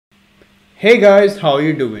Hey guys, how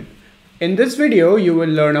you doing? In this video, you will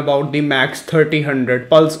learn about the MAX30100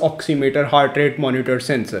 pulse oximeter heart rate monitor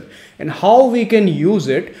sensor and how we can use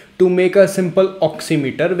it to make a simple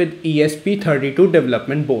oximeter with ESP32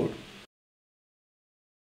 development board.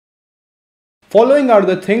 Following are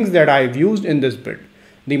the things that I've used in this build: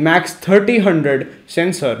 the MAX30100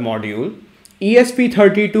 sensor module,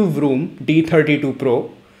 ESP32 Vroom D32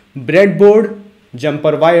 Pro, breadboard,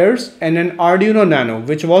 jumper wires, and an Arduino Nano,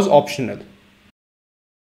 which was optional.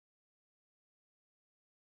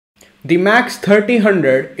 The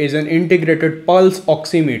MAX30100 is an integrated pulse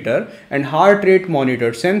oximeter and heart rate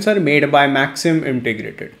monitor sensor made by Maxim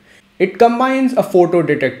Integrated. It combines a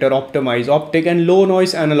photodetector, optimized optic, and low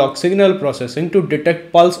noise analog signal processing to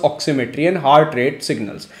detect pulse oximetry and heart rate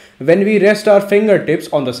signals when we rest our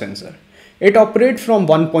fingertips on the sensor. It operates from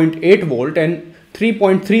 1.8 volt and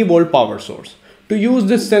 3.3 volt power source. To use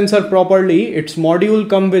this sensor properly, its module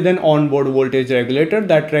comes with an onboard voltage regulator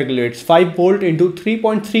that regulates 5 volt into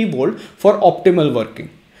 3.3 volt for optimal working.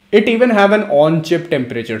 It even have an on-chip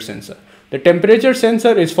temperature sensor. The temperature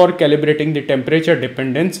sensor is for calibrating the temperature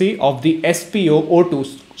dependency of the SPO-O2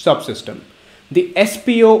 subsystem. The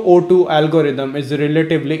SPO-O2 algorithm is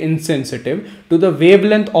relatively insensitive to the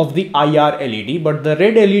wavelength of the IR LED, but the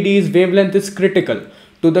red LED's wavelength is critical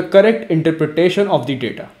to the correct interpretation of the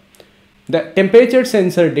data. The temperature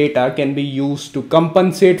sensor data can be used to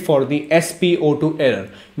compensate for the SPO2 error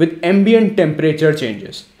with ambient temperature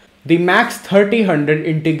changes. The MAX30100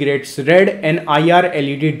 integrates red and IR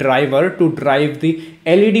LED driver to drive the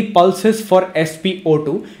LED pulses for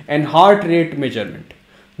SPO2 and heart rate measurement.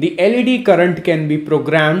 The LED current can be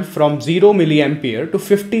programmed from 0 mA to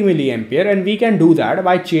 50 mA, and we can do that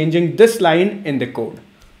by changing this line in the code.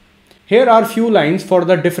 Here are few lines for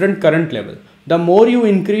the different current level. The more you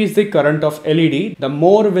increase the current of LED, the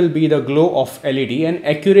more will be the glow of LED and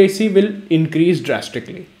accuracy will increase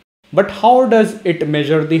drastically. But how does it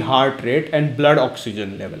measure the heart rate and blood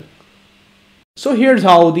oxygen level? So here's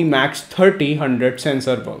how the MAX30100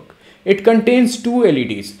 sensor works. It contains two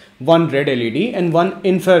LEDs, one red LED and one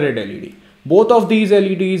infrared LED. Both of these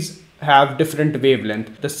LEDs have different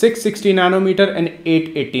wavelength, the 660 nanometer and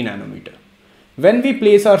 880 nanometer. When we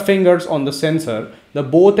place our fingers on the sensor, the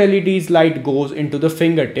both LEDs light goes into the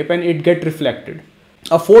fingertip and it get reflected.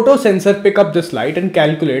 A photo sensor pick up this light and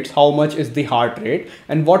calculates how much is the heart rate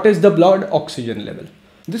and what is the blood oxygen level.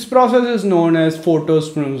 This process is known as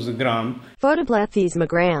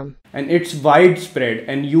photoplethysmogram, and it's widespread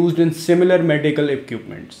and used in similar medical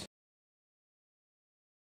equipments.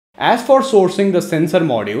 As for sourcing the sensor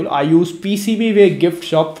module, I use PCBWay gift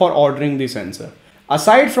shop for ordering the sensor.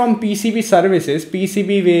 Aside from PCB services,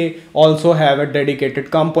 PCBWay also have a dedicated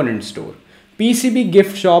component store. PCB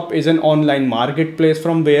Gift Shop is an online marketplace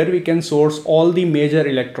from where we can source all the major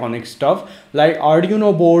electronic stuff like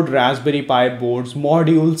Arduino board, Raspberry Pi boards,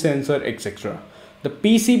 module, sensor, etc. The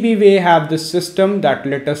PCBWay have this system that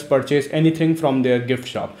let us purchase anything from their gift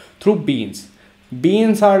shop through beans.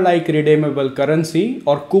 Beans are like redeemable currency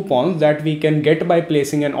or coupons that we can get by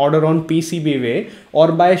placing an order on PCBWay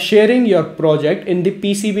or by sharing your project in the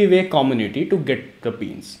PCBWay community to get the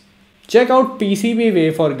beans. Check out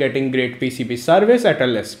PCBWay for getting great PCB service at a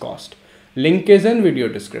less cost. Link is in video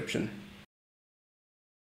description.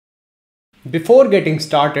 Before getting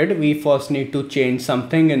started, we first need to change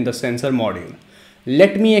something in the sensor module.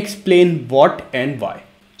 Let me explain what and why.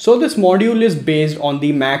 So this module is based on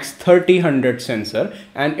the MAX30100 sensor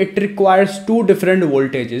and it requires two different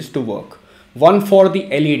voltages to work. One for the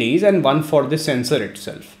LEDs and one for the sensor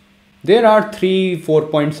itself. There are three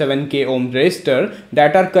 4.7K ohm resistors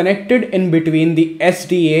that are connected in between the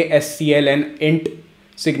SDA, SCL and INT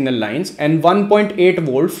signal lines and 1.8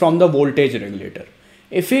 volt from the voltage regulator.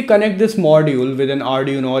 If we connect this module with an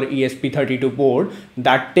Arduino or ESP32 board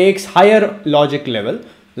that takes higher logic level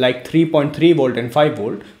like 3.3 volt and 5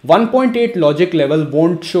 volt, 1.8 logic level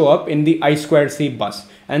won't show up in the I2C bus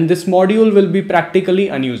and this module will be practically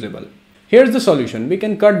unusable. Here's the solution. We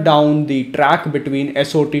can cut down the track between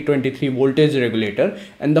SOT23 voltage regulator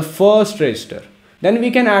and the first resistor. Then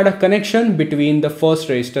we can add a connection between the first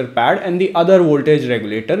resistor pad and the other voltage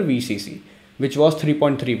regulator VCC, which was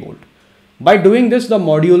 3.3 volt. By doing this, the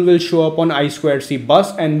module will show up on I2C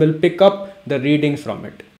bus and will pick up the readings from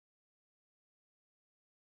it.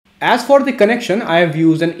 As for the connection, I have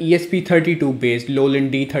used an ESP32 based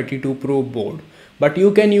Lowland D32 Pro board. But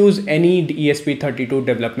you can use any ESP32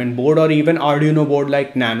 development board or even Arduino board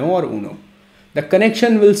like Nano or Uno. The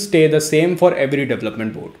connection will stay the same for every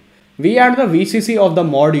development board. We add the VCC of the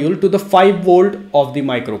module to the 5 volt of the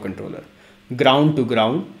microcontroller. Ground to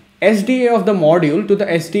ground, SDA of the module to the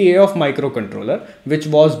SDA of microcontroller, which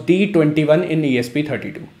was D21 in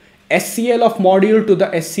ESP32. SCL of module to the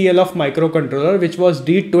SCL of microcontroller, which was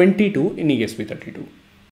D22 in ESP32.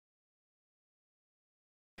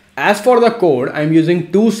 As for the code, I am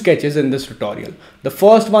using two sketches in this tutorial. The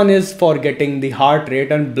first one is for getting the heart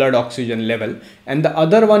rate and blood oxygen level, and the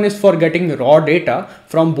other one is for getting raw data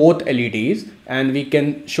from both LEDs, and we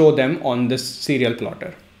can show them on this serial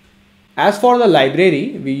plotter. As for the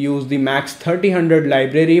library, we use the MAX30100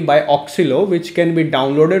 library by Oxilo, which can be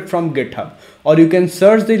downloaded from GitHub, or you can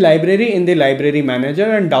search the library in the library manager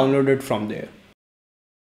and download it from there.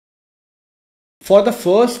 For the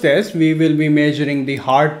first test, we will be measuring the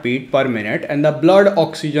heartbeat per minute and the blood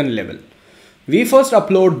oxygen level. We first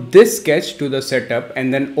upload this sketch to the setup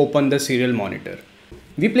and then open the serial monitor.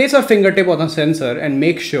 We place our fingertip on the sensor and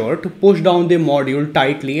make sure to push down the module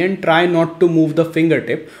tightly and try not to move the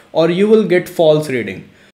fingertip or you will get false reading.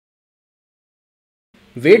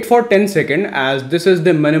 Wait for 10 seconds as this is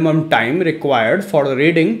the minimum time required for the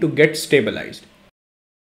reading to get stabilized.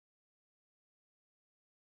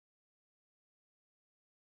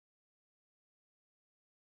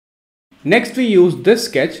 Next, we use this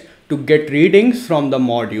sketch to get readings from the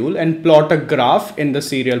module and plot a graph in the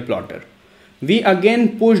serial plotter. We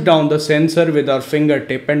again push down the sensor with our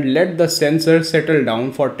fingertip and let the sensor settle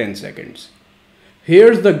down for 10 seconds.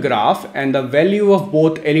 Here's the graph and the value of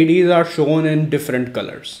both LEDs are shown in different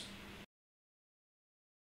colors.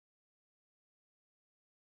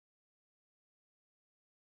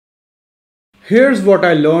 Here's what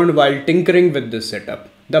I learned while tinkering with this setup.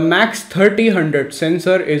 The MAX30100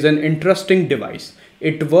 sensor is an interesting device.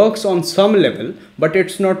 It works on some level, but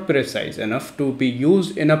it's not precise enough to be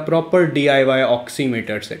used in a proper DIY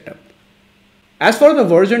oximeter setup. As for the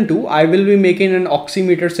version 2, I will be making an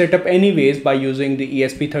oximeter setup anyways by using the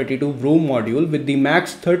ESP32 Vroom module with the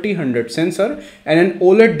MAX30100 sensor and an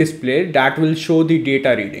OLED display that will show the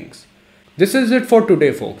data readings. This is it for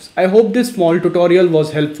today, folks. I hope this small tutorial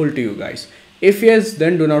was helpful to you guys. If yes,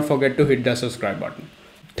 then do not forget to hit the subscribe button.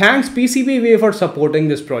 Thanks PCBWay for supporting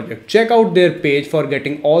this project. Check out their page for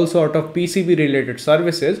getting all sort of PCB related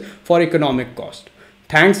services for economic cost.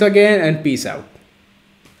 Thanks again and peace out.